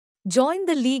Join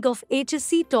the league of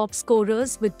HSC top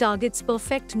scorers with targets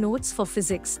perfect notes for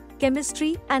physics,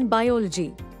 chemistry, and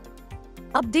biology.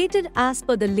 Updated as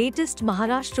per the latest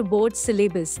Maharashtra board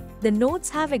syllabus, the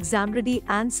notes have exam-ready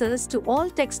answers to all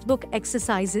textbook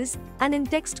exercises and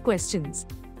in-text questions.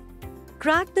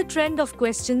 Crack the trend of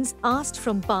questions asked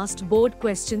from past board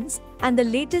questions and the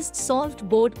latest solved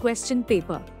board question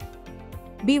paper.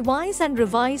 Be wise and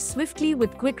revise swiftly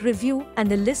with quick review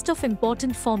and a list of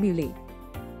important formulae.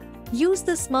 Use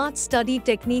the smart study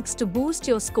techniques to boost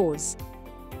your scores.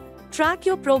 Track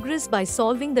your progress by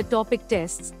solving the topic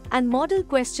tests and model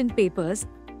question papers.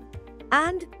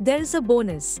 And there is a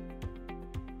bonus.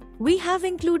 We have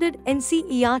included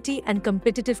NCERT and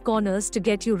Competitive Corners to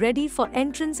get you ready for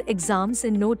entrance exams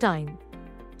in no time.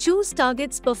 Choose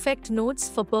targets perfect notes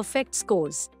for perfect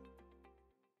scores.